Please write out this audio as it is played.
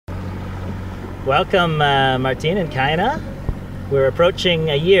Welcome, Martine and Kahena. We're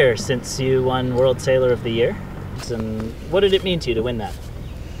approaching a year since you won World Sailor of the Year. And what did it mean to you to win that?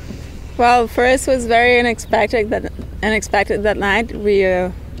 Well, for us it was very unexpected that night. We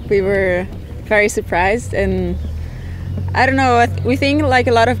were very surprised, and I don't know. We think like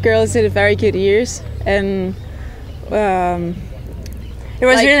a lot of girls did very good years, and it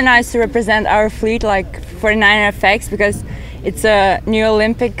was really nice to represent our fleet, like 49 FX, because it's a new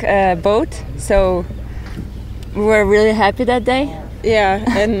Olympic boat. So we were really happy that day. Yeah,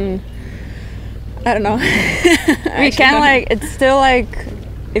 and I don't know. We kind of like, it's still like,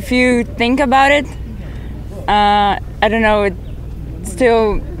 if you think about it, I don't know,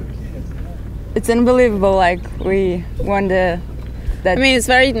 it's unbelievable, like we won that. I mean, it's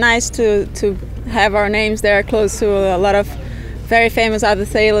very nice to have our names there close to a lot of very famous other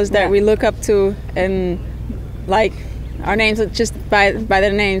sailors that we look up to, and like our names are just by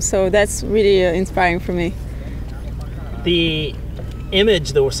their names, so that's really inspiring for me. The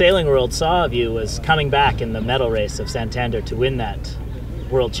image the sailing world saw of you was coming back in the medal race of Santander to win that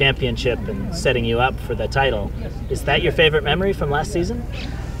World Championship and setting you up for the title. Is that your favorite memory from last season?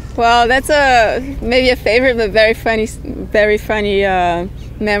 Well, that's maybe a favorite, but very funny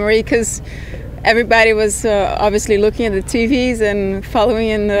memory, because everybody was obviously looking at the TVs and following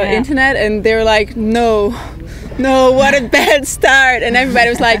in the internet, and they were like, no, what a bad start. And everybody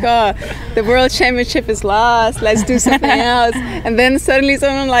was like, oh, the World Championship is lost, let's do something else. And then suddenly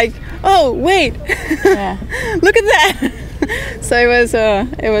someone like, oh, wait, look at that. So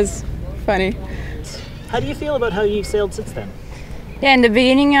it was funny. How do you feel about how you've sailed since then? Yeah, in the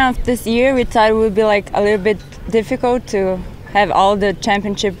beginning of this year, we thought it would be like a little bit difficult to have all the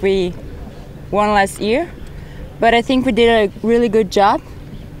championship we won last year, but I think we did a really good job.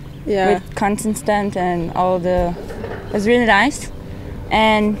 With consistent and all it was really nice,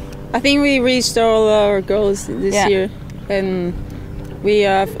 and I think we reached all our goals this year, and we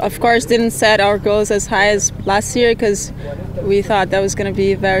of course didn't set our goals as high as last year, because we thought that was going to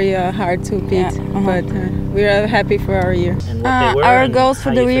be very hard to beat, but we are happy for our year. And what they were, our goals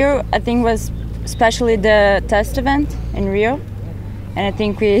for the year, I think, was especially the test event in Rio, and I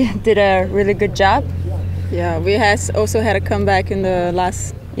think we did a really good job. Yeah, we also had a comeback in the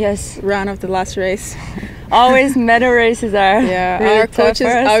last round of the last race. Always medal races are really our coach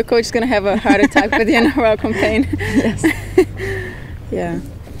is going to have a heart attack by the end of our campaign. Yes. Yeah,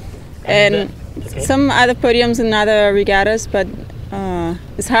 and some other podiums in other regattas, but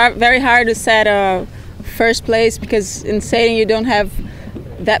it's very hard to set a first place, because in sailing you don't have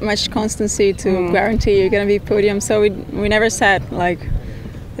that much constancy to guarantee you're going to be podium. So we never set like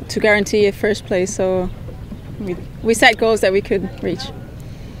to guarantee a first place. So we set goals that we could reach.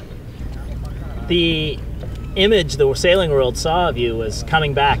 The image the sailing world saw of you was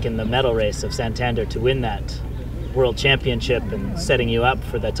coming back in the medal race of Santander to win that World Championship and setting you up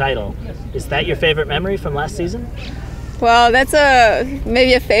for the title. Is that your favorite memory from last season? Well, that's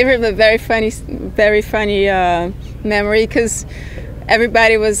maybe a favorite, but very funny memory, because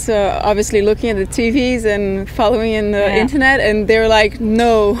everybody was obviously looking at the TVs and following in the internet, and they were like,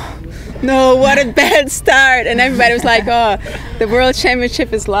 no, what a bad start. And everybody was like, oh, the World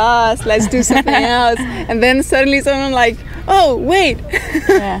Championship is lost, let's do something else. And then suddenly someone like, oh, wait,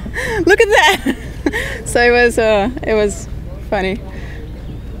 look at that. So it was funny.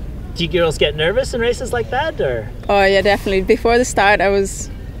 Do you girls get nervous in races like that, or? Oh yeah, definitely. Before the start, I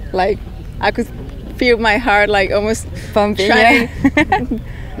was like, I could feel my heart like almost pumping,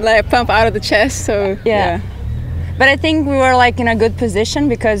 like pump out of the chest. So yeah. But I think we were like in a good position,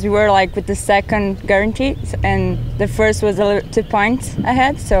 because we were like with the second guarantee, and the first was 2 points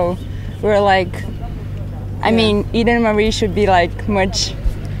ahead. So we were like, I mean, Eden and Marie should be like much.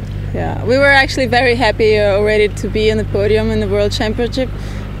 Yeah, we were actually very happy already to be in the podium in the World Championship,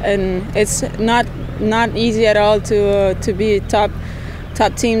 and it's not easy at all to be top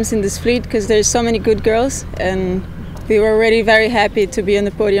teams in this fleet, because there's so many good girls, and we were already very happy to be on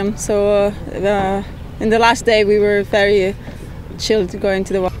the podium. So in the last day we were very chilled going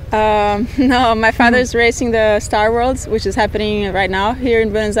to the water. No, my father's racing the Star Worlds, which is happening right now here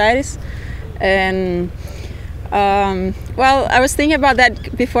in Buenos Aires, and well, I was thinking about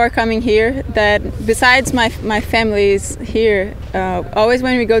that before coming here, that besides my family is here, always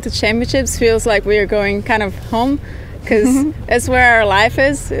when we go to championships feels like we are going kind of home, because that's where our life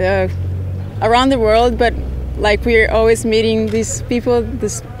is, around the world, but like we're always meeting these people,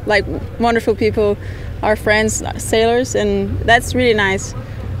 this like wonderful people, our friends, sailors, and that's really nice.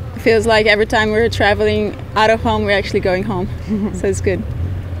 It feels like every time we're traveling out of home, we're actually going home. So it's good.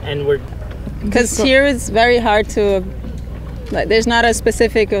 And we're because here it's very hard to, like, there's not a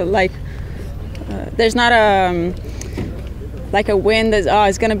specific like there's not a like a wind that's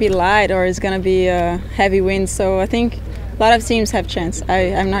it's going to be light or it's going to be a heavy wind. So I think a lot of teams have chance.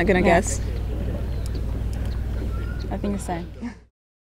 I'm not going to guess. I think the same.